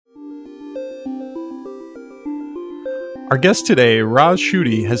Our guest today,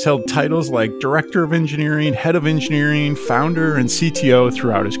 Shuty, has held titles like Director of Engineering, Head of Engineering, Founder, and CTO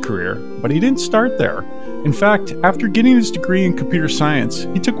throughout his career. But he didn't start there. In fact, after getting his degree in computer science,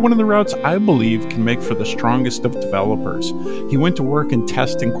 he took one of the routes I believe can make for the strongest of developers. He went to work in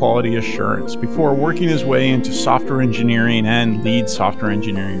test and quality assurance before working his way into software engineering and lead software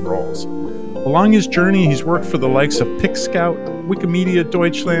engineering roles. Along his journey, he's worked for the likes of PickScout, Wikimedia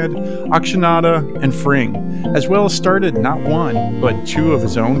Deutschland, Actionata, and Fring, as well as started not one, but two of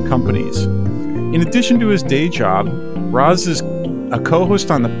his own companies. In addition to his day job, Roz is a co-host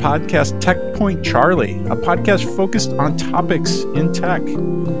on the podcast Tech Point Charlie, a podcast focused on topics in tech.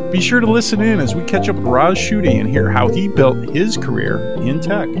 Be sure to listen in as we catch up with Shuty and hear how he built his career in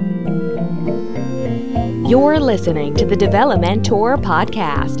tech. You're listening to the Developmentor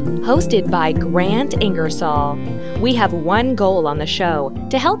podcast, hosted by Grant Ingersoll. We have one goal on the show,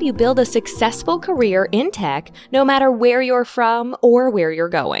 to help you build a successful career in tech, no matter where you're from or where you're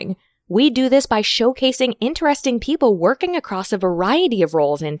going. We do this by showcasing interesting people working across a variety of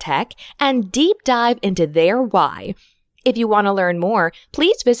roles in tech and deep dive into their why. If you want to learn more,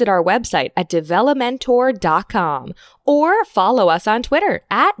 please visit our website at developmentor.com or follow us on Twitter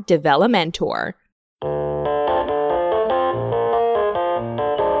at Developmentor.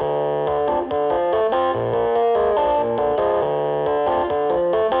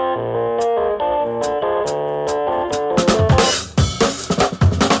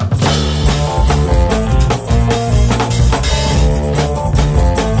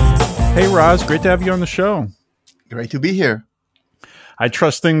 Hey, Roz, great to have you on the show. Great to be here. I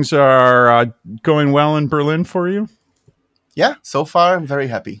trust things are going well in Berlin for you? Yeah, so far I'm very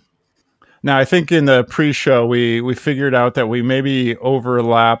happy. Now, I think in the pre-show, we figured out that we maybe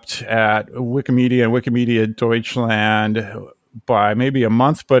overlapped at Wikimedia and Wikimedia Deutschland by maybe a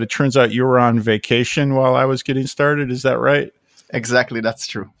month, but it turns out you were on vacation while I was getting started. Is that right? Exactly, that's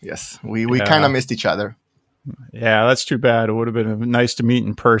true. Yes, we kind of missed each other. Yeah, that's too bad. It would have been nice to meet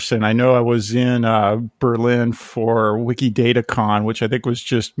in person. I know I was in Berlin for WikiDataCon, which I think was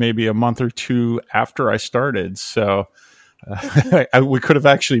just maybe a month or two after I started. So we could have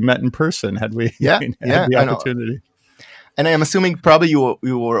actually met in person had we had the opportunity. And I am assuming probably you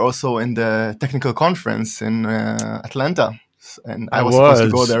were also in the technical conference in Atlanta, and I was supposed to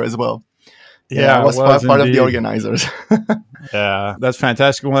go there as well. Yeah, I was part of the organizers. Yeah, that's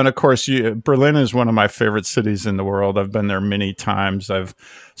fantastic. Well, and of course, Berlin is one of my favorite cities in the world. I've been there many times. I've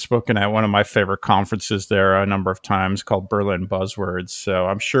spoken at one of my favorite conferences there a number of times called Berlin Buzzwords. So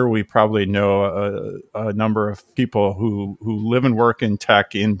I'm sure we probably know a number of people who live and work in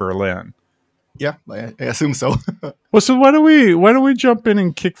tech in Berlin. Yeah, I assume so. Well, so why don't we jump in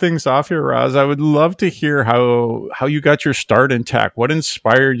and kick things off here, Roz? I would love to hear how you got your start in tech. What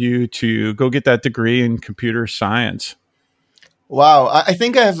inspired you to go get that degree in computer science? Wow, I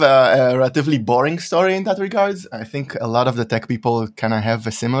think I have a relatively boring story in that regards. I think a lot of the tech people kind of have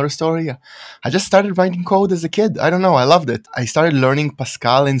a similar story. I just started writing code as a kid. I don't know, I loved it. I started learning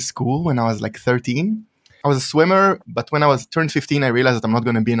Pascal in school when I was like 13. I was a swimmer, but when I turned 15, I realized that I'm not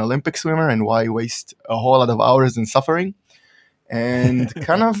going to be an Olympic swimmer, and why waste a whole lot of hours in suffering. And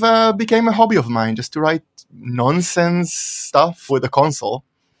kind of became a hobby of mine, just to write nonsense stuff with a console.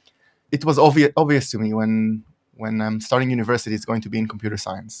 It was obvious to me when I'm starting university, it's going to be in computer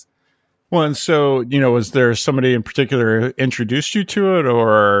science. Well, and so, was there somebody in particular who introduced you to it,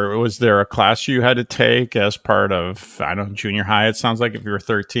 or was there a class you had to take as part of, junior high, it sounds like, if you were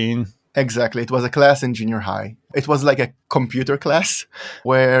 13? Exactly. It was a class in junior high. It was like a computer class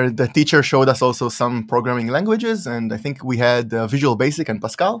where the teacher showed us also some programming languages. And I think we had Visual Basic and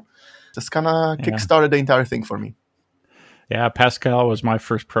Pascal. Just kind of kickstarted the entire thing for me. Yeah, Pascal was my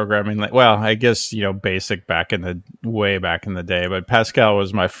first programming. Well, I guess, BASIC way back in the day, but Pascal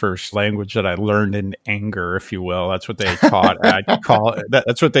was my first language that I learned in anger, if you will. That's what they taught.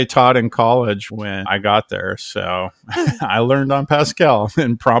 That's what they taught in college when I got there. So I learned on Pascal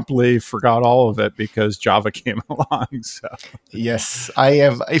and promptly forgot all of it because Java came along. So yes, I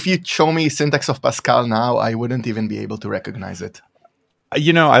have. If you show me syntax of Pascal now, I wouldn't even be able to recognize it.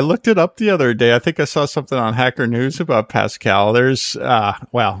 I looked it up the other day. I think I saw something on Hacker News about Pascal. There's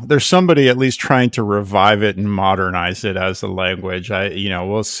somebody at least trying to revive it and modernize it as a language.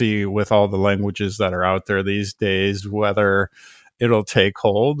 We'll see with all the languages that are out there these days whether it'll take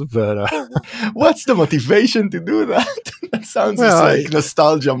hold. But what's the motivation to do that? That sounds like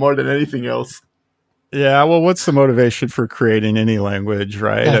nostalgia more than anything else. Yeah, well, what's the motivation for creating any language,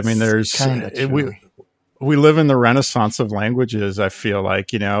 right? That's there's we live in the renaissance of languages. I feel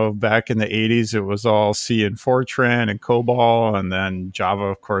like, back in the 80s, it was all C and Fortran and COBOL, and then Java,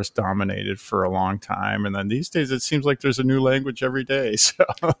 of course, dominated for a long time. And then these days, it seems like there's a new language every day. So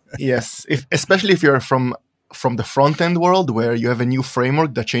Yes, especially if you're from the front end world, where you have a new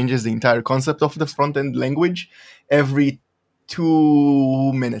framework that changes the entire concept of the front end language every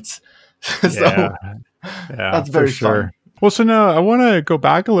 2 minutes. So that's very fun. Well, so now I want to go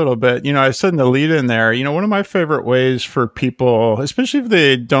back a little bit. I said in the lead in there, one of my favorite ways for people, especially if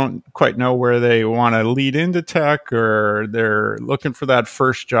they don't quite know where they want to lead into tech or they're looking for that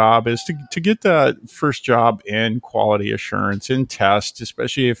first job, is to get that first job in quality assurance, in test,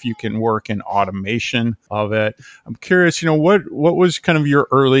 especially if you can work in automation of it. I'm curious, what was kind of your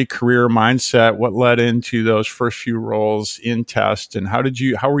early career mindset? What led into those first few roles in test, and how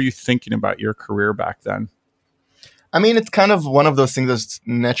were you thinking about your career back then? I mean, it's kind of one of those things that's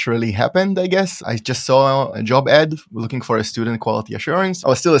naturally happened, I guess. I just saw a job ad looking for a student quality assurance. I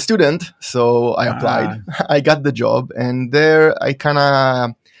was still a student, so I applied. I got the job, and there I kind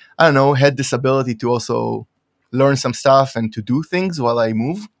of, had this ability to also learn some stuff and to do things while I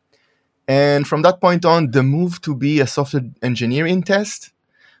move. And from that point on, the move to be a software engineer in test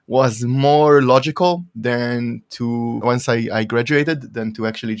was more logical than once I graduated, than to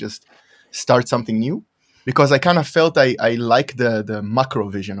actually just start something new. Because I kind of felt I like the macro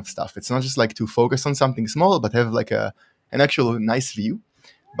vision of stuff. It's not just like to focus on something small, but have like an actual nice view.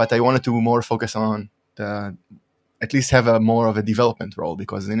 But I wanted to more focus on at least have a more of a development role,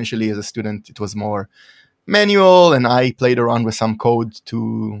 because initially as a student, it was more manual and I played around with some code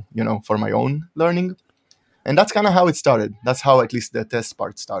for my own learning. And that's kind of how it started. That's how at least the test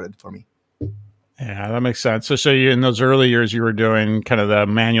part started for me. Yeah, that makes sense. So you, in those early years, you were doing kind of the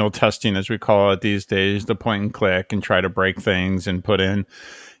manual testing, as we call it these days, the point and click, and try to break things and put in,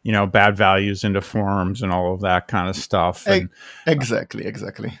 bad values into forms and all of that kind of stuff. And, exactly.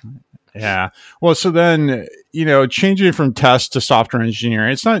 Yeah. Well, so then, changing from test to software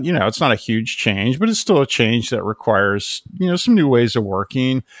engineering, it's not a huge change, but it's still a change that requires, some new ways of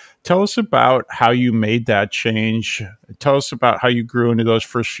working. Tell us about how you made that change. Tell us about how you grew into those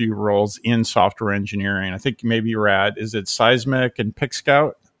first few roles in software engineering. I think maybe you were at, is it Seismic and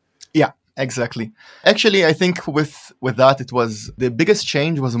PickScout? Yeah, exactly. Actually, I think with that, it was the biggest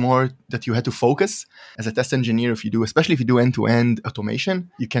change was more that you had to focus as a test engineer. Especially if you do end-to-end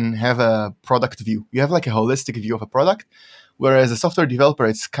automation, you can have a product view. You have like a holistic view of a product. Whereas a software developer,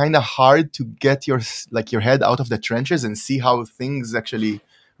 it's kind of hard to get your head out of the trenches and see how things actually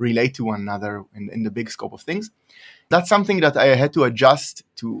relate to one another in the big scope of things. That's something that I had to adjust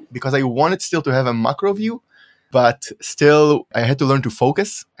to, because I wanted still to have a macro view, but still I had to learn to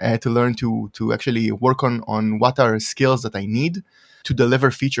focus. I had to learn to actually work on what are skills that I need to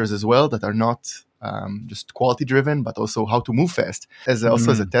deliver features as well that are not just quality driven, but also how to move fast. Also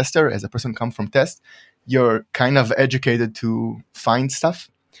as a tester, as a person come from test, you're kind of educated to find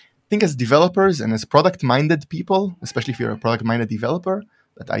stuff. I think as developers and as product-minded people, especially if you're a product-minded developer,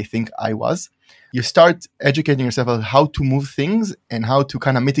 that I think I was, you start educating yourself on how to move things and how to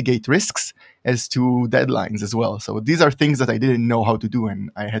kind of mitigate risks as to deadlines as well. So these are things that I didn't know how to do,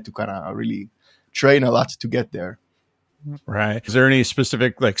 and I had to kind of really train a lot to get there. Right. Is there any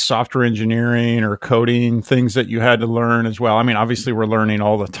specific like software engineering or coding things that you had to learn as well? I mean, obviously we're learning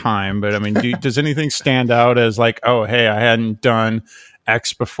all the time, but I mean, does anything stand out as like, oh, hey, I hadn't done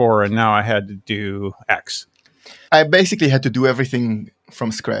X before and now I had to do X? I basically had to do everything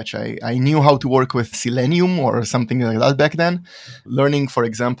from scratch. I knew how to work with Selenium or something like that back then. Learning, for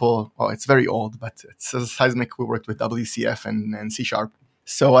example, it's very old, but it's Seismic. We worked with WCF and C#.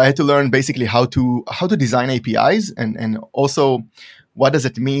 So I had to learn basically how to design APIs and also what does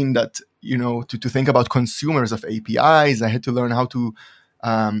it mean that, to think about consumers of APIs. I had to learn how to,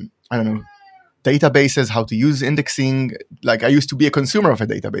 databases, how to use indexing. Like I used to be a consumer of a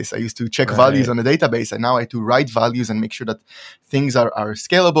database. I used to check values on a database, and now I had to write values and make sure that things are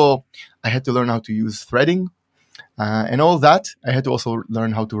scalable. I had to learn how to use threading. And all that, I had to also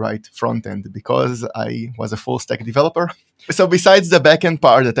learn how to write front end because I was a full stack developer. So besides the backend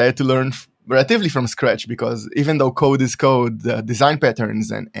part that I had to learn relatively from scratch, because even though code is code, the design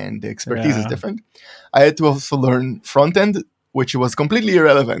patterns and the expertise is different, I had to also learn front end, which was completely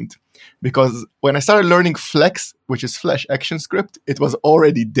irrelevant. Because when I started learning Flex, which is Flash Action Script, it was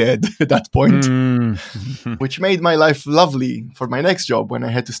already dead at that point, which made my life lovely for my next job when I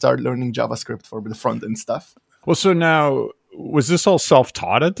had to start learning JavaScript for the front end stuff. Well, so now, was this all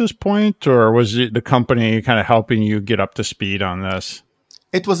self-taught at this point, or was it the company kind of helping you get up to speed on this?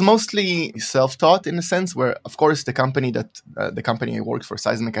 It was mostly self-taught in a sense where, of course, the company I worked for,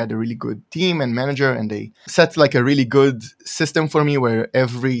 Seismic, had a really good team and manager, and they set like a really good system for me where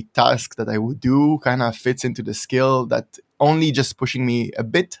every task that I would do kind of fits into the skill that only just pushing me a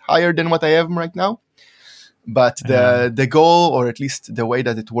bit higher than what I am right now. But the goal, or at least the way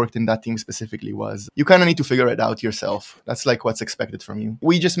that it worked in that team specifically, was you kind of need to figure it out yourself. That's like what's expected from you.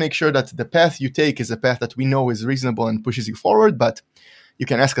 We just make sure that the path you take is a path that we know is reasonable and pushes you forward, but you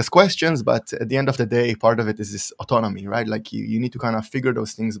can ask us questions, but at the end of the day, part of it is this autonomy, right? Like you need to kind of figure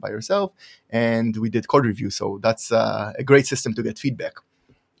those things by yourself. And we did code review. So that's a great system to get feedback.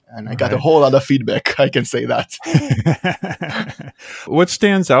 And I got a whole lot of feedback, I can say that. What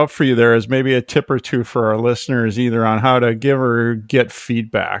stands out for you there is maybe a tip or two for our listeners, either on how to give or get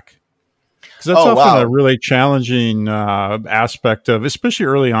feedback. Because that's often a really challenging aspect of, especially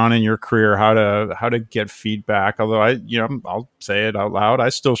early on in your career, how to get feedback. Although I'll say it out loud, I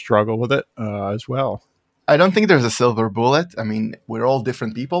still struggle with it as well. I don't think there's a silver bullet. I mean, we're all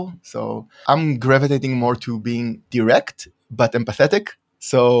different people. So I'm gravitating more to being direct, but empathetic.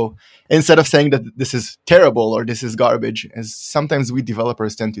 So instead of saying that this is terrible or this is garbage, as sometimes we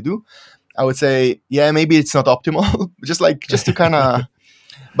developers tend to do, I would say, yeah, maybe it's not optimal. just to kind of,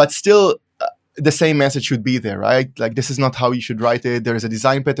 but still the same message should be there, right? Like, this is not how you should write it. There is a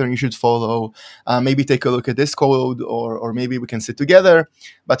design pattern you should follow. Maybe take a look at this code, or maybe we can sit together,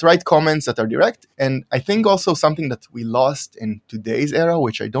 but write comments that are direct. And I think also something that we lost in today's era,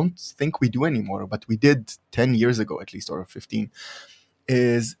 which I don't think we do anymore, but we did 10 years ago at least, or 15,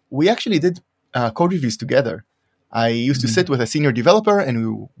 is we actually did code reviews together. I used to sit with a senior developer and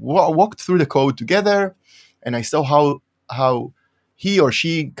we walked through the code together, and I saw how he or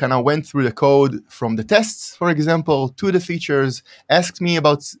she kind of went through the code from the tests, for example, to the features, asked me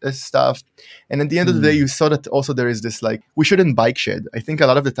about stuff. And at the end of the day, you saw that also there is this, like, we shouldn't bike shed. I think a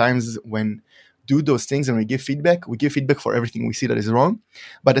lot of the times when do those things and we give feedback for everything we see that is wrong.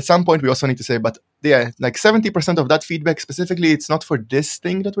 But at some point, we also need to say, but yeah, like 70% of that feedback specifically, it's not for this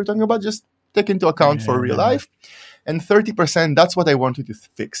thing that we're talking about. Just take into account for real life. And 30%, that's what I wanted to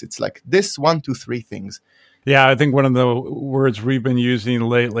fix. It's like this 1, 2, 3 things. Yeah, I think one of the words we've been using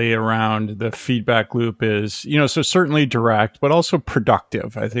lately around the feedback loop is, so certainly direct, but also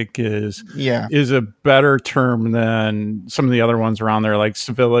productive, I think is a better term than some of the other ones around there, like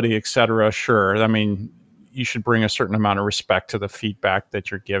civility, et cetera. Sure. I mean, you should bring a certain amount of respect to the feedback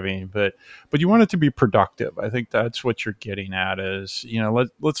that you're giving, but you want it to be productive. I think that's what you're getting at is,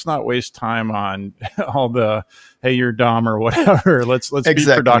 let's not waste time on all the, hey, you're dumb or whatever. Let's be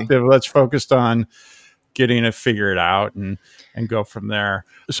productive. Let's focus on getting it figured out and go from there.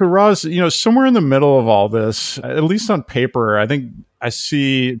 So Roz, somewhere in the middle of all this, at least on paper, I think I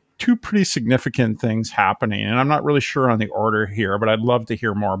see two pretty significant things happening. And I'm not really sure on the order here, but I'd love to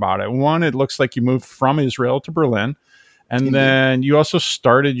hear more about it. One, it looks like you moved from Israel to Berlin. And then you also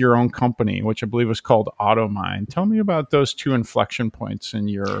started your own company, which I believe was called AutoMine. Tell me about those two inflection points in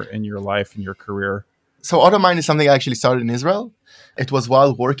your life and your career. So AutoMine is something I actually started in Israel. It was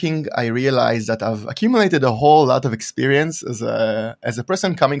while working, I realized that I've accumulated a whole lot of experience as a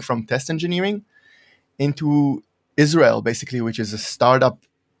person coming from test engineering into Israel, basically, which is a startup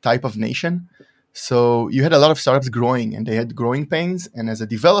type of nation. So you had a lot of startups growing, and they had growing pains. And as a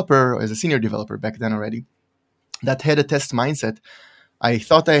developer, as a senior developer back then already, that had a test mindset, I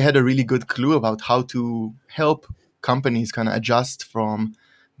thought I had a really good clue about how to help companies kind of adjust from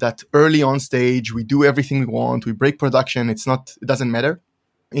that early on stage, we do everything we want, we break production, it doesn't matter,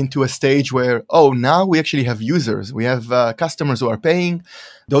 into a stage where, now we actually have users, we have customers who are paying.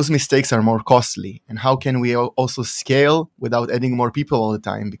 Those mistakes are more costly. And how can we also scale without adding more people all the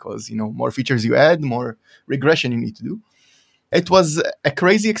time? Because, more features you add, more regression you need to do. It was a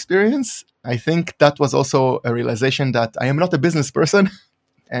crazy experience. I think that was also a realization that I am not a business person.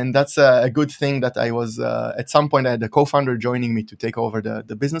 And that's a good thing that I was, at some point, I had a co-founder joining me to take over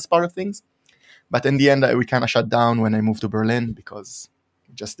the business part of things. But in the end, we kind of shut down when I moved to Berlin because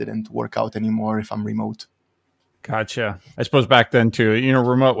it just didn't work out anymore if I'm remote. Gotcha. I suppose back then, too,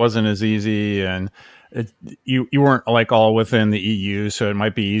 remote wasn't as easy, and you weren't like all within the EU, so it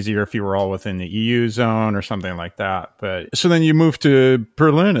might be easier if you were all within the EU zone or something like that. But so then you moved to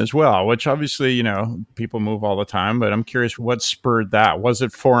Berlin as well, which obviously, people move all the time, but I'm curious what spurred that. Was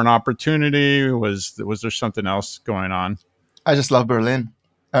it for an opportunity? Was there something else going on? I just love Berlin.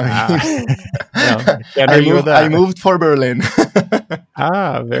 I moved for Berlin.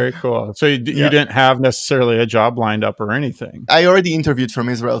 Very cool. So you didn't have necessarily a job lined up or anything. I already interviewed from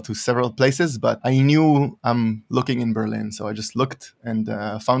Israel to several places, but I knew I'm looking in Berlin. So I just looked and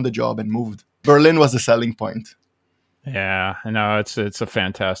found a job and moved. Berlin was the selling point. Yeah, I know it's a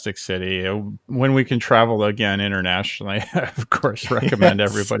fantastic city. When we can travel again internationally, I of course recommend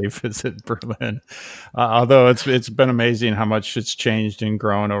Yes. everybody visit Berlin. Although it's been amazing how much it's changed and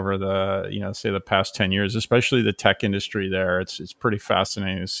grown over the say the past 10 years, especially the tech industry there. It's pretty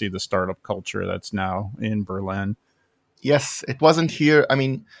fascinating to see the startup culture that's now in Berlin. Yes, it wasn't here. I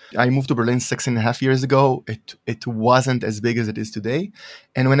mean, I moved to Berlin 6.5 years ago. It wasn't as big as it is today.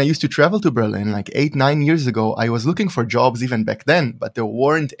 And when I used to travel to Berlin like 8, 9 years ago, I was looking for jobs even back then, but there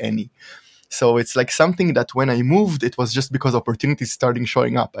weren't any. So it's like something that when I moved, it was just because opportunities started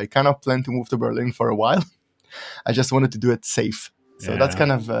showing up. I kind of planned to move to Berlin for a while. I just wanted to do it safe. So that's Yeah.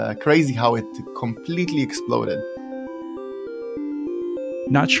 kind of crazy how it completely exploded.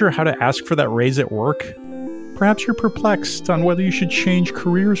 Not sure how to ask for that raise at work? Perhaps you're perplexed on whether you should change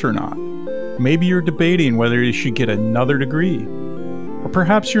careers or not. Maybe you're debating whether you should get another degree. Or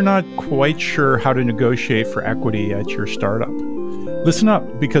perhaps you're not quite sure how to negotiate for equity at your startup. Listen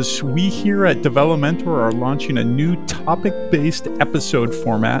up, because we here at Developmentor are launching a new topic-based episode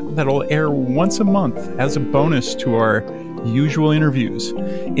format that'll air once a month as a bonus to our usual interviews.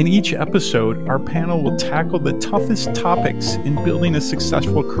 In each episode, our panel will tackle the toughest topics in building a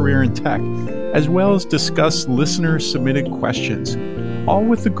successful career in tech, as well as discuss listener-submitted questions, all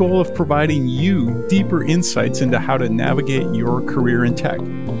with the goal of providing you deeper insights into how to navigate your career in tech.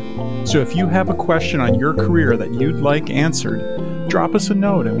 So if you have a question on your career that you'd like answered, drop us a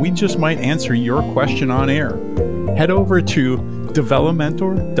note and we just might answer your question on air. Head over to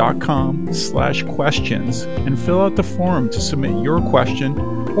developmentor.com/questions and fill out the form to submit your question,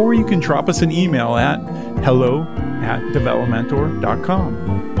 or you can drop us an email at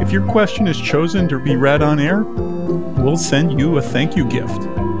hello@developmentor.com. If your question is chosen to be read on air, we'll send you a thank you gift.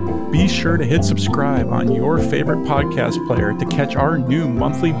 Be sure to hit subscribe on your favorite podcast player to catch our new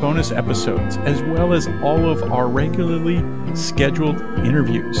monthly bonus episodes, as well as all of our regularly scheduled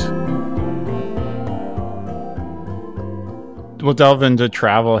interviews. We'll delve into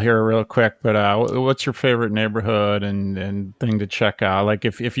travel here real quick, but what's your favorite neighborhood and thing to check out? Like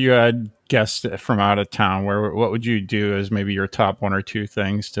if you had guests from out of town, what would you do as maybe your top one or two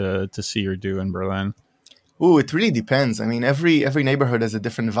things to see or do in Berlin? Ooh, it really depends. I mean, every neighborhood has a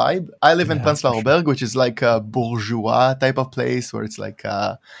different vibe. I live in Yeah, for Prenzlauer sure. Berg, which is like a bourgeois type of place where it's like,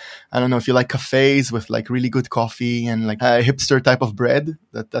 I don't know if you like cafes with like really good coffee and like a hipster type of bread.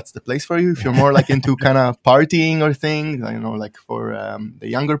 That's the place for you. If you're more like into kind of partying or things, I don't know, like for the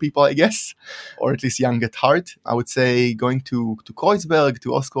younger people, I guess, or at least young at heart, I would say going to Kreuzberg,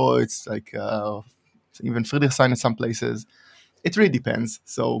 to Ostkreuz, like even Friedrichshain in some places. It really depends.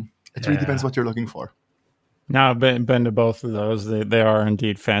 So it really depends Yeah. what you're looking for. No, I've been to both of those. They are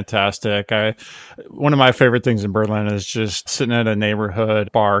indeed fantastic. One of my favorite things in Berlin is just sitting at a neighborhood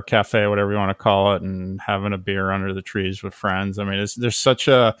bar, cafe, whatever you want to call it, and having a beer under the trees with friends. I mean, there's such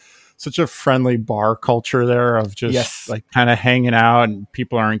a friendly bar culture there of just Yes. like kind of hanging out, and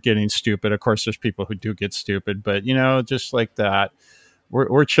people aren't getting stupid. Of course, there's people who do get stupid, but just like that,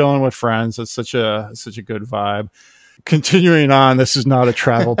 we're chilling with friends. It's such a good vibe. Continuing on, this is not a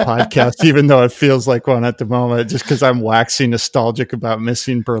travel podcast, even though it feels like one at the moment, just because I'm waxing nostalgic about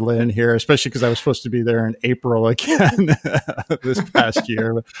missing Berlin here, especially because I was supposed to be there in April again this past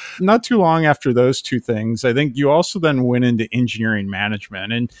year. But not too long after those two things, I think you also then went into engineering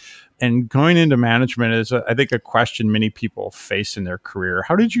management. And going into management is, I think, a question many people face in their career.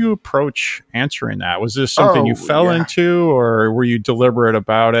 How did you approach answering that? Was this something you fell Yeah. into, or were you deliberate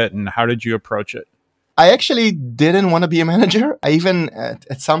about it? And how did you approach it? I actually didn't want to be a manager. I even,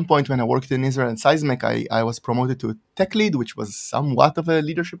 at some point when I worked in Israel and Seismic, I was promoted to a tech lead, which was somewhat of a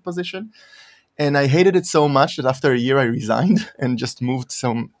leadership position. And I hated it so much that after a year I resigned and just moved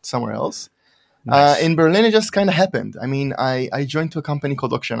somewhere else. Nice. In Berlin, it just kind of happened. I mean, I joined to a company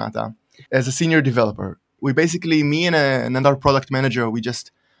called Okshanata as a senior developer. We basically, me and another product manager, we just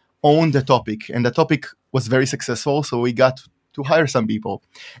owned the topic. And the topic was very successful. So we got to hire some people.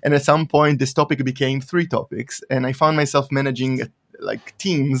 And at some point, this topic became 3 topics. And I found myself managing like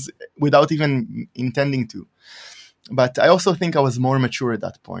teams without even intending to. But I also think I was more mature at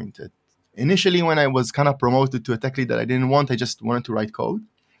that point. Initially, when I was kind of promoted to a tech lead that I didn't want, I just wanted to write code.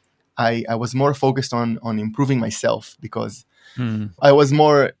 I was more focused on improving myself because I was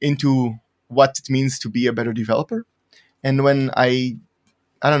more into what it means to be a better developer. And when I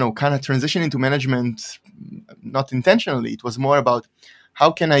don't know, kind of transition into management, not intentionally, it was more about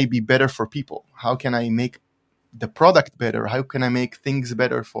how can I be better for people? How can I make the product better? How can I make things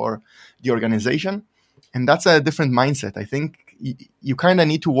better for the organization? And that's a different mindset. I think you kind of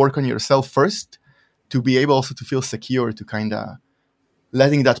need to work on yourself first to be able also to feel secure, to kind of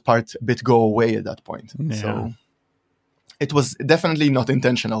letting that part a bit go away at that point. Yeah. So It was definitely not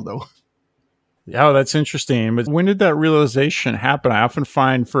intentional, though. Yeah, that's interesting. But when did that realization happen? I often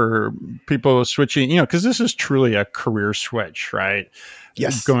find for people switching, because this is truly a career switch, right?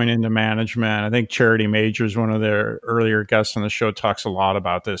 Yes. Going into management. I think Charity Majors, one of their earlier guests on the show, talks a lot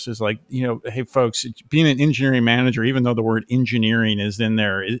about this. Is like, hey, folks, being an engineering manager, even though the word engineering is in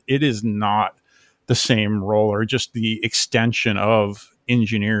there, it is not the same role or just the extension of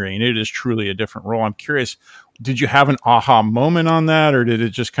engineering. It is truly a different role. I'm curious, did you have an aha moment on that, or did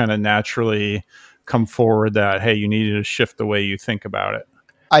it just kind of naturally come forward that, hey, you needed to shift the way you think about it?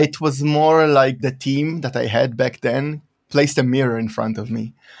 It was more like the team that I had back then placed a mirror in front of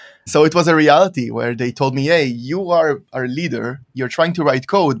me. So it was a reality where they told me, hey, you are our leader. You're trying to write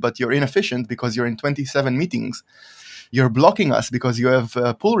code, but you're inefficient because you're in 27 meetings. You're blocking us because you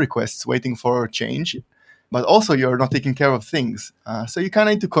have pull requests waiting for change, but also you're not taking care of things. So you kind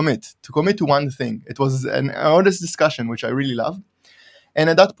of need to commit to one thing. It was an honest discussion, which I really loved. And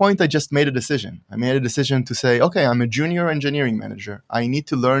at that point, I just made a decision. I made a decision to say, okay, I'm a junior engineering manager. I need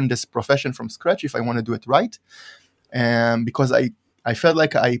to learn this profession from scratch if I want to do it right. And because I felt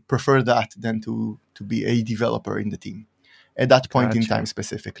like I prefer that than to be a developer in the team at that point in time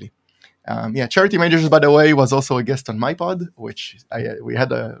specifically. Charity Majors, by the way, was also a guest on my pod, which we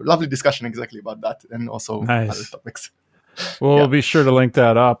had a lovely discussion exactly about that and also other topics. Well, we'll be sure to link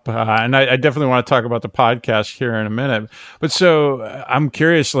that up. And I definitely want to talk about the podcast here in a minute. But so I'm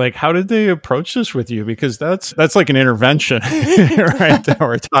curious, like, how did they approach this with you? Because that's like an intervention, right? That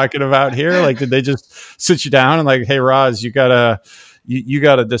we're talking about here. Like, did they just sit you down and like, hey, Roz, you gotta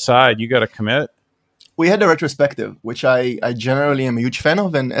decide, you gotta commit? We had a retrospective, which I generally am a huge fan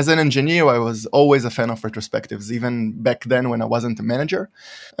of. And as an engineer, I was always a fan of retrospectives, even back then when I wasn't a manager.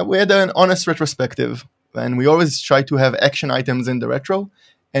 We had an honest retrospective. And we always try to have action items in the retro.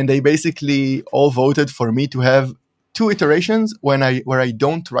 And they basically all voted for me to have 2 iterations where I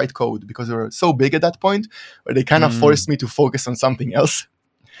don't write code because we were so big at that point where they kind of forced me to focus on something else.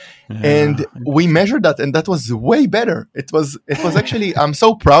 Yeah, and we measured that, and that was way better. It was actually, I'm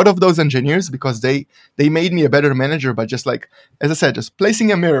so proud of those engineers because they made me a better manager by just like, as I said, just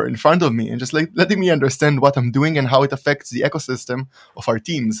placing a mirror in front of me and just like letting me understand what I'm doing and how it affects the ecosystem of our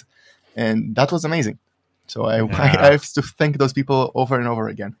teams. And that was amazing. So I have to thank those people over and over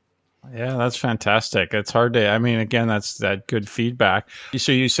again. Yeah, that's fantastic. It's hard to, again, that's that good feedback.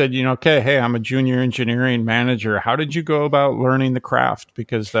 So you said, okay, hey, I'm a junior engineering manager. How did you go about learning the craft?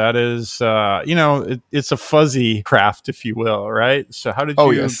 Because that is, it's a fuzzy craft, if you will, right? So how did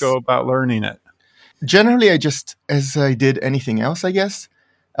you go about learning it? Generally, I just, as I did anything else, I guess,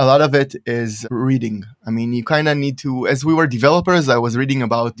 a lot of it is reading. You kind of need to, as we were developers, I was reading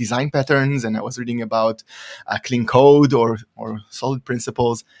about design patterns and I was reading about clean code or solid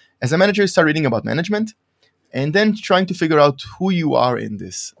principles. As a manager, you start reading about management and then trying to figure out who you are in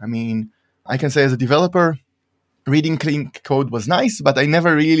this. I can say as a developer, reading clean code was nice, but I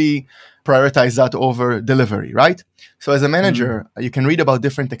never really prioritized that over delivery, right? So as a manager, you can read about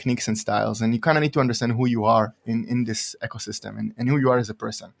different techniques and styles, and you kind of need to understand who you are in this ecosystem and who you are as a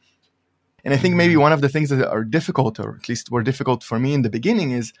person. And I think maybe one of the things that are difficult, or at least were difficult for me in the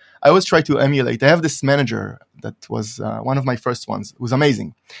beginning, is I always try to emulate. I have this manager that was one of my first ones. It was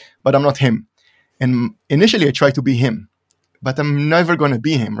amazing, but I'm not him. And initially I tried to be him, but I'm never going to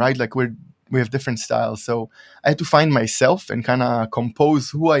be him, right? Like we have different styles. So I had to find myself and kind of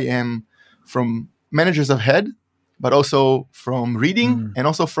compose who I am from managers I've had, but also from reading and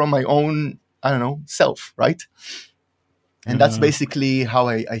also from my own, self, right? And that's basically how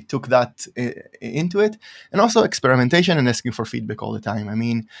I took that into it. And also experimentation and asking for feedback all the time.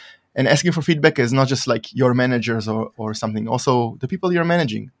 And asking for feedback is not just like your managers or something. Also the people you're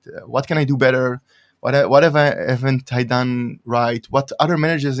managing. What can I do better? What haven't I done right? What other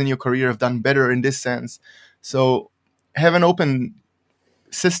managers in your career have done better in this sense? So have an open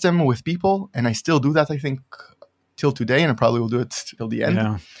system with people. And I still do that, I think, till today. And I probably will do it till the end.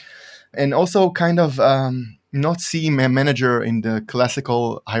 Yeah. And also kind of not see my manager in the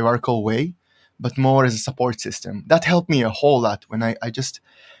classical hierarchical way, but more as a support system. That helped me a whole lot when I just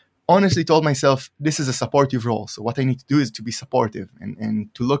honestly told myself, this is a supportive role. So what I need to do is to be supportive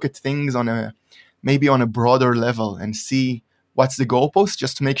and to look at things maybe on a broader level and see what's the goalpost,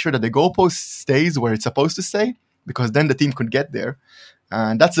 just to make sure that the goalpost stays where it's supposed to stay, because then the team could get there.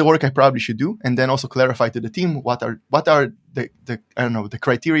 And that's the work I probably should do. And then also clarify to the team what are the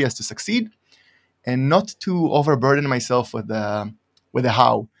criteria to succeed, and not to overburden myself with the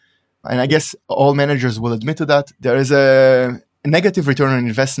how. And I guess all managers will admit to that. There is a negative return on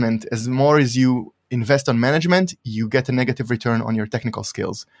investment. As more as you invest on management, you get a negative return on your technical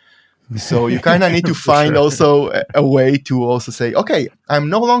skills. So you kind of need to For find sure. also a way to also say, okay, I'm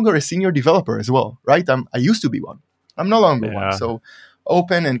no longer a senior developer as well, right? I used to be one. I'm no longer one. Yeah. So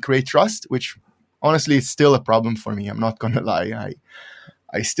open and create trust, which honestly is still a problem for me. I'm not going to lie.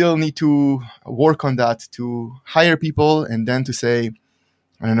 I still need to work on that, to hire people and then to say,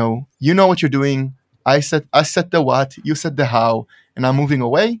 I don't know, you know what you're doing. I said the what, you said the how, and I'm moving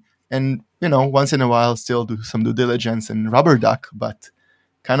away. And, once in a while still do some due diligence and rubber duck, but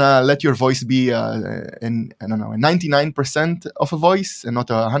kind of let your voice be I don't know, a 99% of a voice and not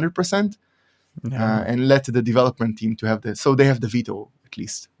 100%, Yeah. and let the development team to have so they have the veto at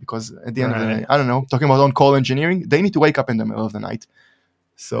least, because at the end of the Right. day, I don't know, talking about on-call engineering, they need to wake up in the middle of the night.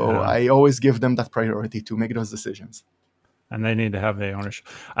 So Yeah. I always give them that priority to make those decisions. And they need to have the ownership.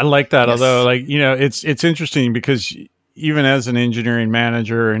 I like that. Yes. Although, it's interesting because even as an engineering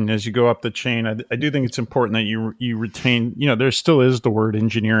manager and as you go up the chain, I do think it's important that you retain, there still is the word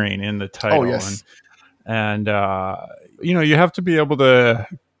engineering in the title. Oh, yes. And you have to be able to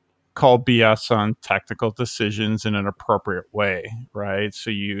call BS on technical decisions in an appropriate way, right?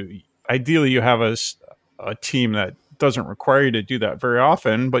 So ideally you have a team that doesn't require you to do that very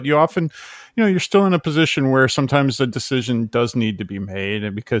often, but you often, you're still in a position where sometimes the decision does need to be made,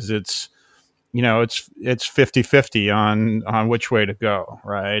 and because it's 50-50 on which way to go,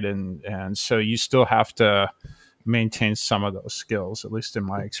 right? And so you still have to maintain some of those skills, at least in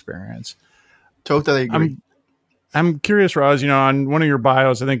my experience. Totally agree. I'm curious, Roz, on one of your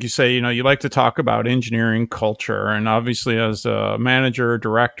bios, I think you say, you like to talk about engineering culture. And obviously as a manager,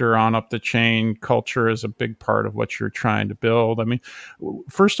 director on up the chain, culture is a big part of what you're trying to build. I mean,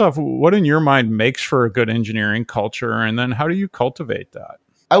 first off, what in your mind makes for a good engineering culture? And then how do you cultivate that?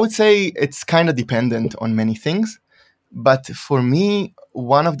 I would say it's kind of dependent on many things. But for me,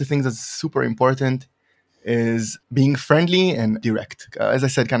 one of the things that's super important is being friendly and direct. As I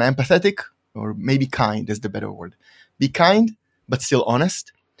said, kind of empathetic, or maybe kind is the better word. Be kind, but still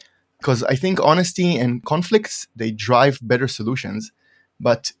honest. Because I think honesty and conflicts, they drive better solutions.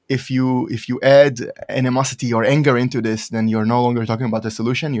 But if you add animosity or anger into this, then you're no longer talking about a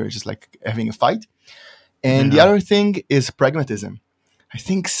solution. You're just like having a fight. And the other thing is pragmatism. I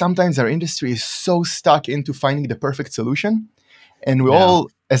think sometimes our industry is so stuck into finding the perfect solution. And we all,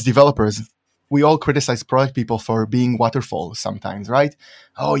 as developers, we all criticize product people for being waterfall sometimes, right?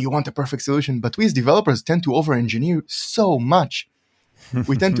 Oh, you want a perfect solution. But we as developers tend to over-engineer so much.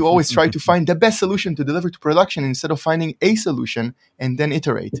 We tend to always try to find the best solution to deliver to production instead of finding a solution and then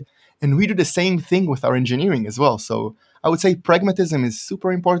iterate. And we do the same thing with our engineering as well. So I would say pragmatism is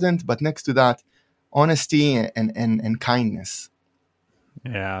super important, but next to that, honesty and kindness.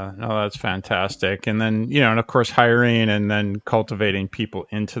 Yeah, no, that's fantastic. And then, and of course, hiring and then cultivating people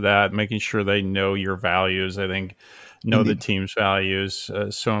into that, making sure they know your values. I think know Indeed. the team's values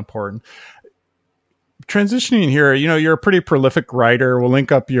is so important. Transitioning here, you're a pretty prolific writer. We'll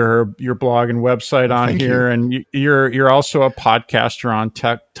link up your blog and website on Thank here, you. and you're also a podcaster on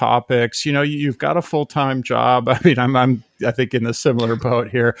tech topics. You've got a full-time job. I mean, I think in a similar boat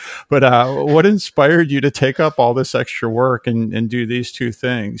here. But what inspired you to take up all this extra work and do these two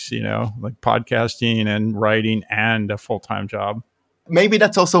things? Like podcasting and writing and a full-time job. Maybe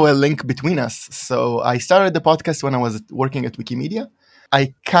that's also a link between us. So I started the podcast when I was working at Wikimedia.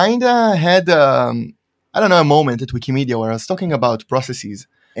 I kind of had a moment at Wikimedia where I was talking about processes.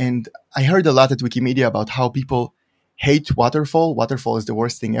 And I heard a lot at Wikimedia about how people hate waterfall. Waterfall is the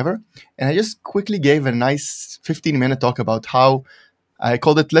worst thing ever. And I just quickly gave a nice 15-minute talk about how I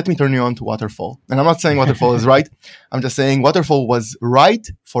called it, let me turn you on to waterfall. And I'm not saying waterfall is right. I'm just saying waterfall was right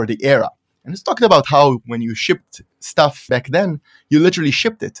for the era. And it's talking about how when you shipped stuff back then, you literally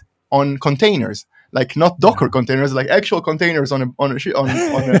shipped it on containers. Like not Docker containers, like actual containers on a ship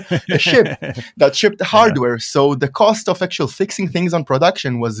that shipped hardware. So the cost of actual fixing things on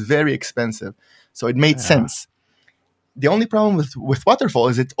production was very expensive. So it made sense. The only problem with waterfall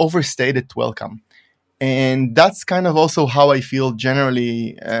is it overstayed its welcome. And that's kind of also how I feel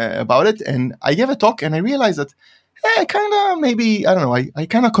generally about it. And I gave a talk and I realized that, I kind of maybe, I don't know, I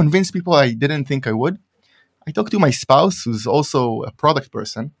kind of convinced people I didn't think I would. I talked to my spouse, who's also a product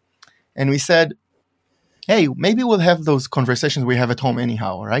person, and we said, hey, maybe we'll have those conversations we have at home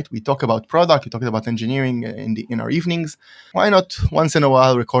anyhow, right? We talk about product, we talk about engineering in our evenings. Why not once in a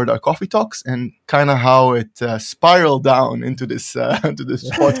while record our coffee talks? And kind of how it spiraled down into this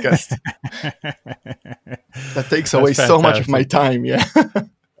podcast. That takes away so much of my time. Yeah.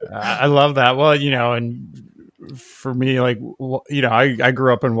 I love that. Well, and for me, like, I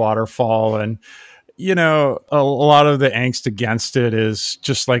grew up in Waterfall, and a lot of the angst against it is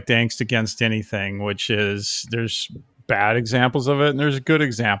just like the angst against anything, which is there's bad examples of it and there's good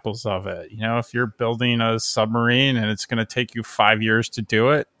examples of it. If you're building a submarine and it's going to take you 5 years to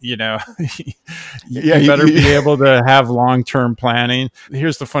do it, you better be able to have long-term planning.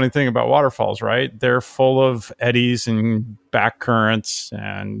 Here's the funny thing about waterfalls, right? They're full of eddies and back currents,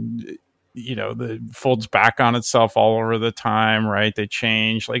 and the folds back on itself all over the time, right? They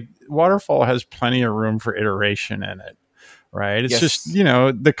change. Like, waterfall has plenty of room for iteration in it, right? It's just,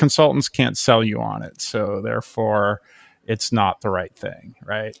 the consultants can't sell you on it. So therefore it's not the right thing,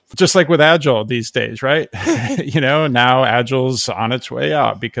 right? Just like with Agile these days, right? Now Agile's on its way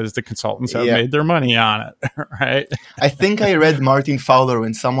out because the consultants have made their money on it, right? I think I read Martin Fowler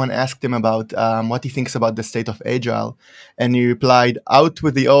when someone asked him about what he thinks about the state of Agile. And he replied, out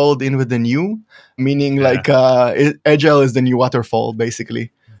with the old, in with the new, meaning like Agile is the new waterfall,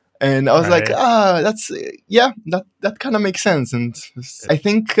 basically. And I was like, that kind of makes sense. And I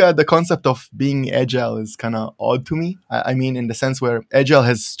think the concept of being agile is kind of odd to me. I mean, in the sense where agile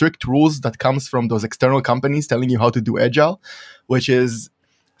has strict rules that comes from those external companies telling you how to do agile, which is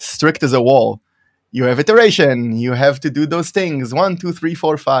strict as a wall. You have iteration. You have to do those things. 1, 2, 3,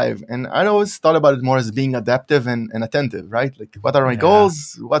 4, 5. And I always thought about it more as being adaptive and attentive, right? Like, what are my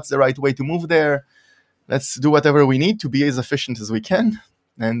goals? What's the right way to move there? Let's do whatever we need to be as efficient as we can.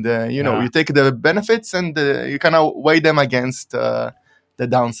 And, you take the benefits and you kind of weigh them against the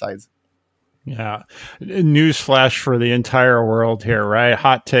downsides. Yeah. Newsflash for the entire world here, right?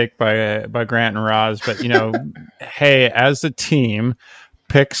 Hot take by Grant and Roz. But, hey, as a team,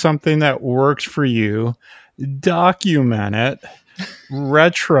 pick something that works for you, document it,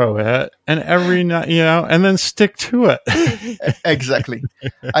 retro it, and and then stick to it. Exactly.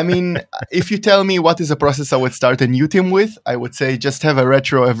 I mean, if you tell me what is a process I would start a new team with, I would say just have a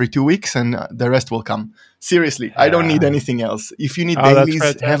retro every 2 weeks and the rest will come. Seriously, I don't need anything else. If you need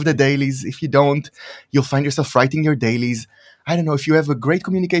dailies, have the dailies. If you don't, you'll find yourself writing your dailies. I don't know, if you have a great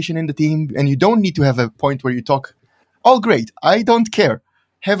communication in the team and you don't need to have a point where you talk, all great. I don't care.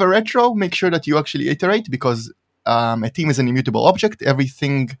 Have a retro, make sure that you actually iterate, because a team is an immutable object.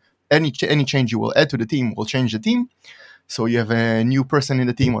 Everything, any change you will add to the team will change the team. So you have a new person in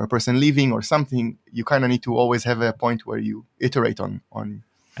the team or a person leaving or something, you kind of need to always have a point where you iterate on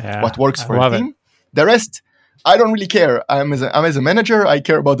what works for the team. The rest, I don't really care. I'm as a manager, I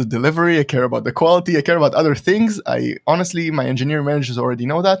care about the delivery, I care about the quality, I care about other things. Honestly, my engineering managers already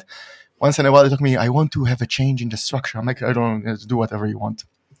know that. Once in a while, they talk to me, I want to have a change in the structure. I'm like, I don't know, do whatever you want.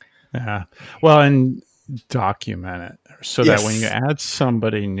 Yeah. Well, and document it so that when you add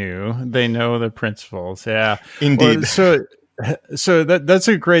somebody new, they know the principles. Yeah, indeed. Well, so that's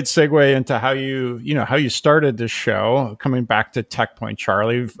a great segue into how you started this show. Coming back to Checkpoint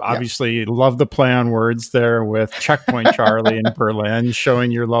Charlie, obviously love the play on words there with Checkpoint Charlie in Berlin,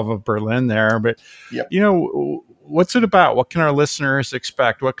 showing your love of Berlin there. But what's it about? What can our listeners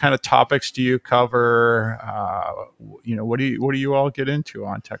expect? What kind of topics do you cover? What do you all get into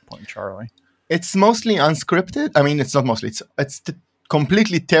on Checkpoint Charlie? It's mostly unscripted. I mean, it's not mostly. It's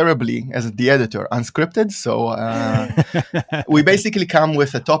completely terribly, as the editor, unscripted. So we basically come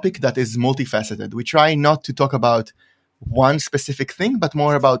with a topic that is multifaceted. We try not to talk about one specific thing, but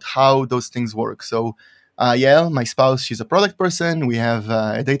more about how those things work. So Yael, my spouse, she's a product person. We have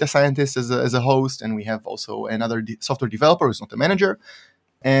a data scientist as a host, and we have also another software developer who's not a manager.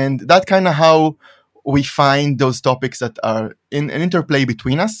 And that kind of how we find those topics that are in an interplay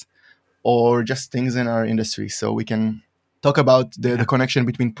between us, or just things in our industry. So we can talk about the connection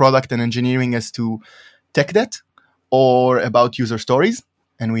between product and engineering as to tech debt, or about user stories.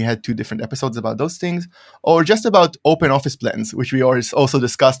 And we had 2 different episodes about those things, or just about open office plans, which we always also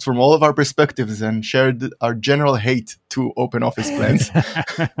discussed from all of our perspectives and shared our general hate to open office plans.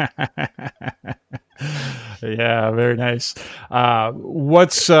 Yeah, very nice.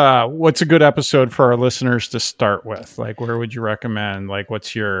 What's a good episode for our listeners to start with? Like, where would you recommend? Like,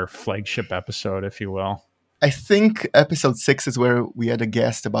 what's your flagship episode, if you will? I think episode 6 is where we had a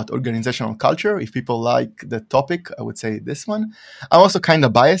guest about organizational culture. If people like the topic, I would say this one. I'm also kind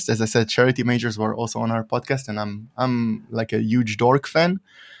of biased. As I said, charity majors were also on our podcast, and I'm like a huge dork fan.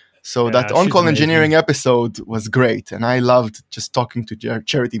 So that on-call engineering episode was great. And I loved just talking to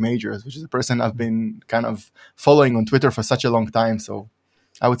charity majors, which is a person I've been kind of following on Twitter for such a long time. So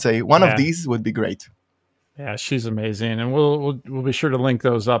I would say one of these would be great. Yeah, she's amazing. And we'll be sure to link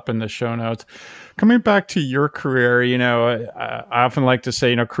those up in the show notes. Coming back to your career, I often like to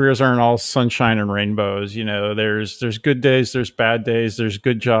say, careers aren't all sunshine and rainbows. There's good days, there's bad days, there's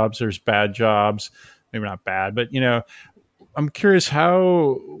good jobs, there's bad jobs. Maybe not bad, but I'm curious,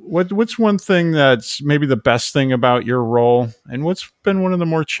 What's one thing that's maybe the best thing about your role, and what's been one of the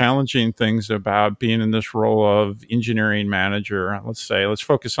more challenging things about being in this role of engineering manager? Let's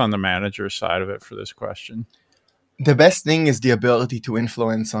focus on the manager side of it for this question. The best thing is the ability to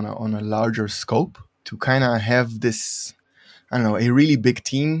influence on a larger scope, to kind of have this, I don't know, a really big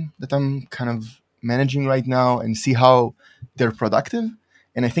team that I'm kind of managing right now and see how they're productive.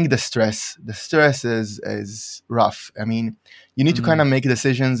 And I think the stress is rough. I mean, you need to kind of make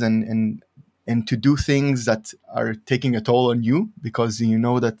decisions and to do things that are taking a toll on you, because you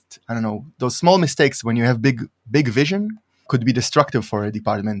know that, I don't know, those small mistakes when you have big vision could be destructive for a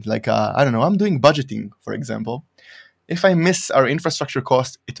department. Like, I don't know, I'm doing budgeting, for example. If I miss our infrastructure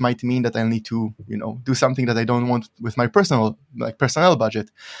cost, it might mean that I need to, do something that I don't want with my personnel budget.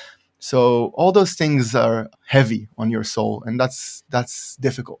 So all those things are heavy on your soul, and that's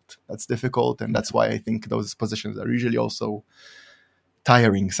difficult. That's difficult, and that's why I think those positions are usually also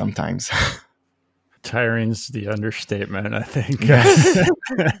tiring sometimes. Tiring's the understatement, I think. Yes.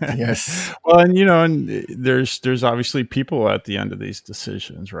 Yes. Well, and there's obviously people at the end of these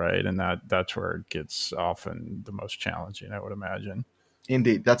decisions, right? And that's where it gets often the most challenging, I would imagine.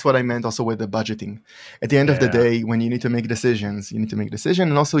 Indeed. That's what I meant also with the budgeting. At the end of the day, when you need to make decisions, you need to make a decision.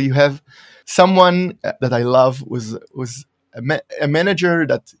 And also you have someone that I love was a manager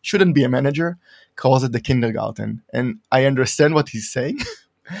that shouldn't be a manager, calls it the kindergarten. And I understand what he's saying.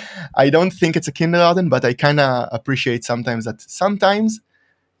 I don't think it's a kindergarten, but I kind of appreciate sometimes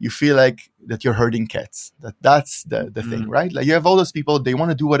you feel like that you're herding cats. That's the thing, right? Like you have all those people, they want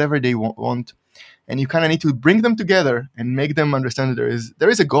to do whatever they want. And you kind of need to bring them together and make them understand that there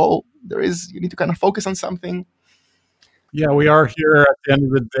is a goal. You need to kind of focus on something. Yeah, we are here at the end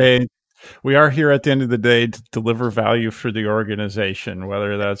of the day. We are here at the end of the day to deliver value for the organization,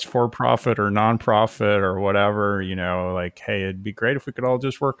 whether that's for profit or nonprofit or whatever. Like, hey, it'd be great if we could all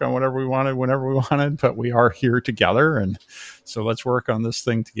just work on whatever we wanted, whenever we wanted, but we are here together. And so let's work on this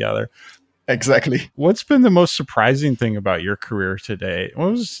thing together. Exactly. What's been the most surprising thing about your career today?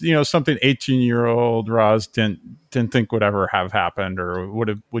 What was, something 18-year-old Roz didn't think would ever have happened, or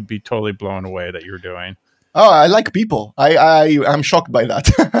would be totally blown away that you're doing? Oh, I like people. I'm shocked by that.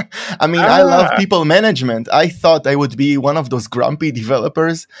 I mean, I love people management. I thought I would be one of those grumpy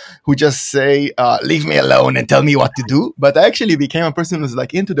developers who just say, leave me alone and tell me what to do. But I actually became a person who's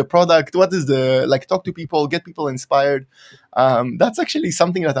like into the product. What is talk to people, get people inspired. That's actually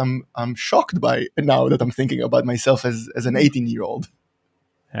something that I'm shocked by now that I'm thinking about myself as an 18-year-old.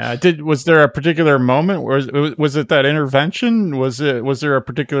 Was there a particular moment? Was it that intervention? Was there a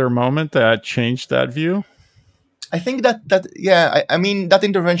particular moment that changed that view? I think I mean, that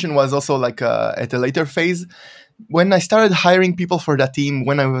intervention was also like at a later phase. When I started hiring people for that team,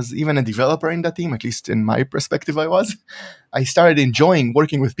 when I was even a developer in that team, at least in my perspective I started enjoying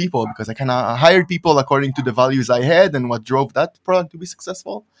working with people, because I kind of hired people according to the values I had and what drove that product to be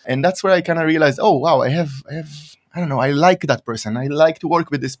successful. And that's where I kind of realized, oh, wow, I have I don't know, I like that person. I like to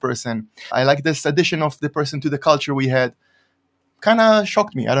work with this person. I like this addition of the person to the culture we had. Kind of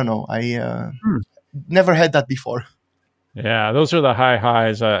shocked me. I don't know. I never had that before. Yeah, those are the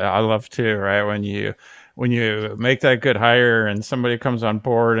highs I love too, right? When you make that good hire and somebody comes on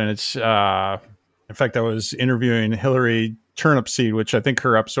board, and it's in fact, I was interviewing Hillary Turnipseed, which I think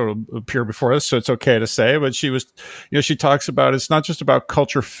her episode will appear before this, so it's okay to say, but she was, she talks about, it's not just about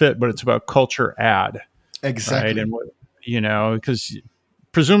culture fit, but it's about culture add. Exactly. Right? And because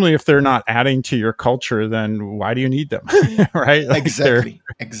presumably if they're not adding to your culture, then why do you need them? Right? Like exactly.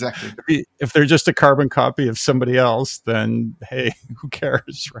 If they're just a carbon copy of somebody else, then hey, who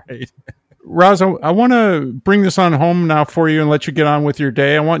cares, right? Roz, I want to bring this on home now for you and let you get on with your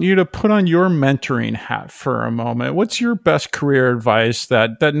day. I want you to put on your mentoring hat for a moment. What's your best career advice,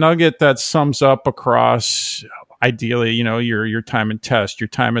 that nugget that sums up across, ideally, your time in test, your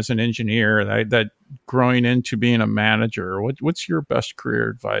time as an engineer, that growing into being a manager? What's your best career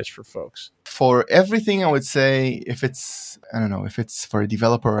advice for folks? For everything, I would say if it's for a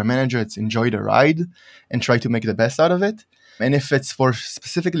developer or a manager, it's enjoy the ride and try to make the best out of it. And if it's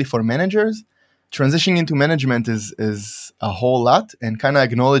specifically for managers, transitioning into management is a whole lot, and kind of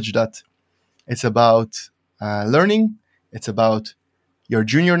acknowledge that it's about learning. It's about you're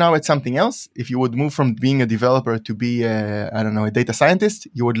junior now at something else. If you would move from being a developer to be a data scientist,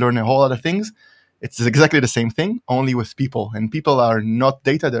 you would learn a whole lot of things. It's exactly the same thing, only with people. And people are not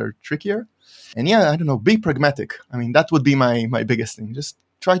data, they're trickier. And be pragmatic. I mean, that would be my biggest thing. Just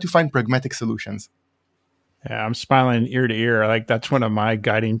try to find pragmatic solutions. Yeah, I'm smiling ear to ear. Like, that's one of my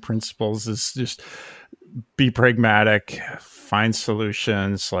guiding principles, is just be pragmatic, find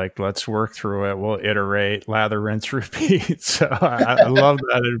solutions, like let's work through it, we'll iterate, lather, rinse, repeat. So I love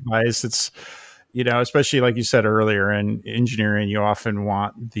that advice. It's, especially like you said earlier, in engineering, you often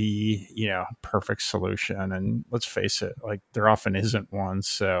want the, perfect solution. And let's face it, like there often isn't one.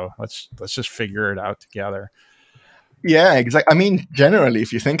 So let's just figure it out together. Yeah, exactly. I mean, generally,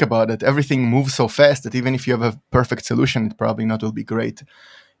 if you think about it, everything moves so fast that even if you have a perfect solution, it probably not will be great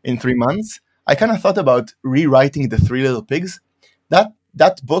in 3 months. I kind of thought about rewriting The Three Little Pigs.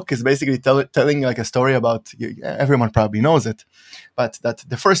 That book is basically telling like a story about, everyone probably knows it, but that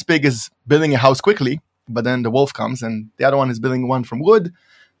the first pig is building a house quickly, but then the wolf comes, and the other one is building one from wood,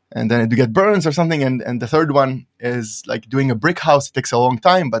 and then it get burns or something, and the third one is like doing a brick house. It takes a long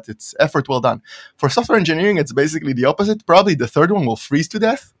time, but it's effort well done. For software engineering, it's basically the opposite. Probably the third one will freeze to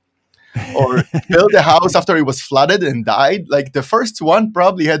death or build a house after it was flooded and died. Like the first one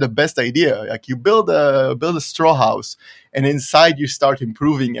probably had the best idea. Like you build a straw house, and inside you start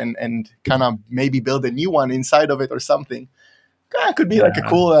improving and kind of maybe build a new one inside of it or something. Could be like a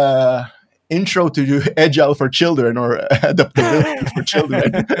cool intro to do agile for children or adaptability for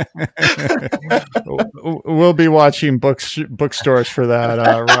children. We'll be watching bookstores for that,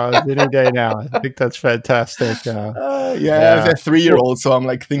 Roz, any day now. I think that's fantastic. I have a 3-year-old, so I'm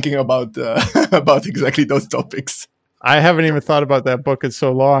like thinking about exactly those topics. I haven't even thought about that book in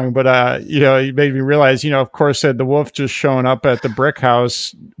so long, but it made me realize, of course, had the wolf just shown up at the brick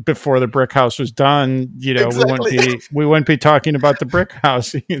house before the brick house was done, exactly. we wouldn't be talking about the brick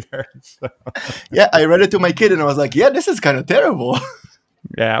house either. So. Yeah, I read it to my kid and I was like, yeah, this is kind of terrible.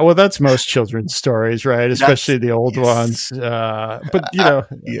 Yeah, well, that's most children's stories, right? Especially the old ones. But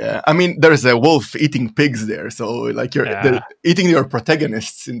yeah, I mean, there's a wolf eating pigs there, so like they're eating your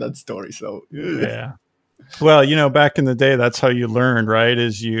protagonists in that story. So yeah. Well, back in the day, that's how you learned, right?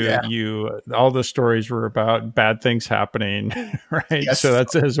 Is you all the stories were about bad things happening, right? Yes. So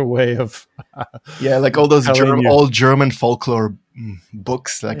that's as a way of like all those old German folklore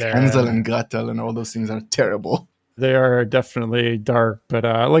books, like Hansel and Gretel, and all those things are terrible. They are definitely dark, but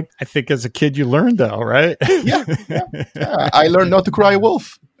I think as a kid you learned though, right? Yeah. I learned not to cry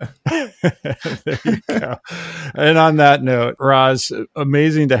wolf. There you go. And on that note, Roz,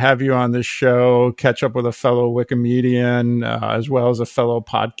 amazing to have you on this show, catch up with a fellow Wikimedian, as well as a fellow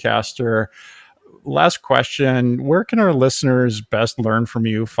podcaster. Last question, where can our listeners best learn from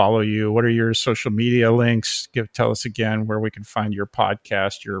you, follow you? What are your social media links? Tell us again where we can find your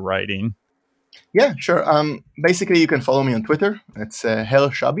podcast, your writing. Yeah, sure. Basically, you can follow me on Twitter. It's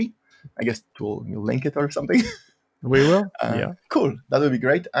Shuty. I guess you'll link it or something. We will. Yeah. Cool. That would be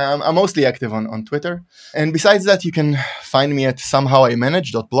great. I'm mostly active on Twitter. And besides that, you can find me at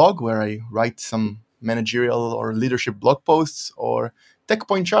somehowImanage.blog, where I write some managerial or leadership blog posts, or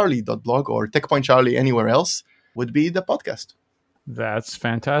techpointcharlie.blog, or techpointcharlie anywhere else would be the podcast. That's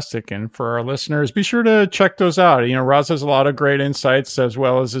fantastic. And for our listeners, be sure to check those out. Roz has a lot of great insights, as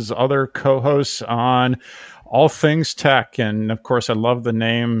well as his other co-hosts on all things tech. And of course, I love the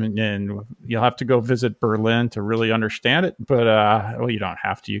name, and you'll have to go visit Berlin to really understand it. But, you don't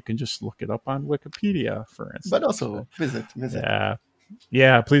have to. You can just look it up on Wikipedia, for instance. But also visit.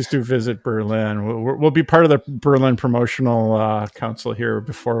 Yeah, please do visit Berlin. We'll be part of the Berlin Promotional Council here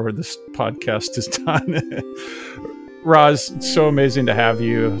before this podcast is done. Roz, it's so amazing to have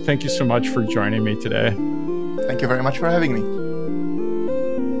you. Thank you so much for joining me today. Thank you very much for having me.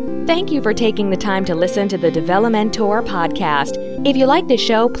 Thank you for taking the time to listen to the Developmentor podcast. If you like the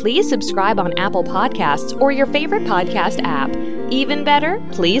show, please subscribe on Apple Podcasts or your favorite podcast app. Even better,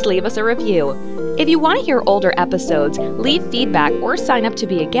 please leave us a review. If you want to hear older episodes, leave feedback, or sign up to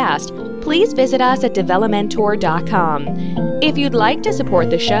be a guest, please visit us at developmentor.com. If you'd like to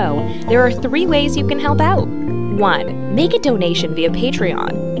support the show, there are 3 ways you can help out. 1. Make a donation via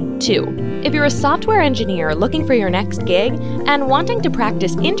Patreon. 2. If you're a software engineer looking for your next gig and wanting to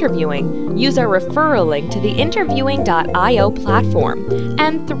practice interviewing, use our referral link to the interviewing.io platform.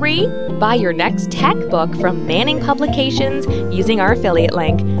 And 3. Buy your next tech book from Manning Publications using our affiliate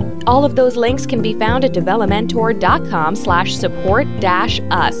link. All of those links can be found at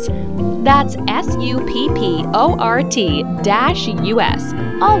developmentor.com/support-us. That's SUPPORT-US.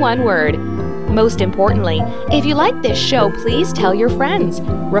 All one word. Most importantly, if you like this show, please tell your friends.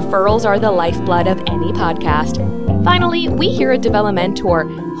 Referrals are the lifeblood of any podcast. Finally, we here at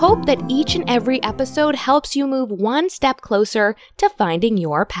Developmentor hope that each and every episode helps you move one step closer to finding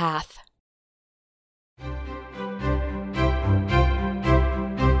your path.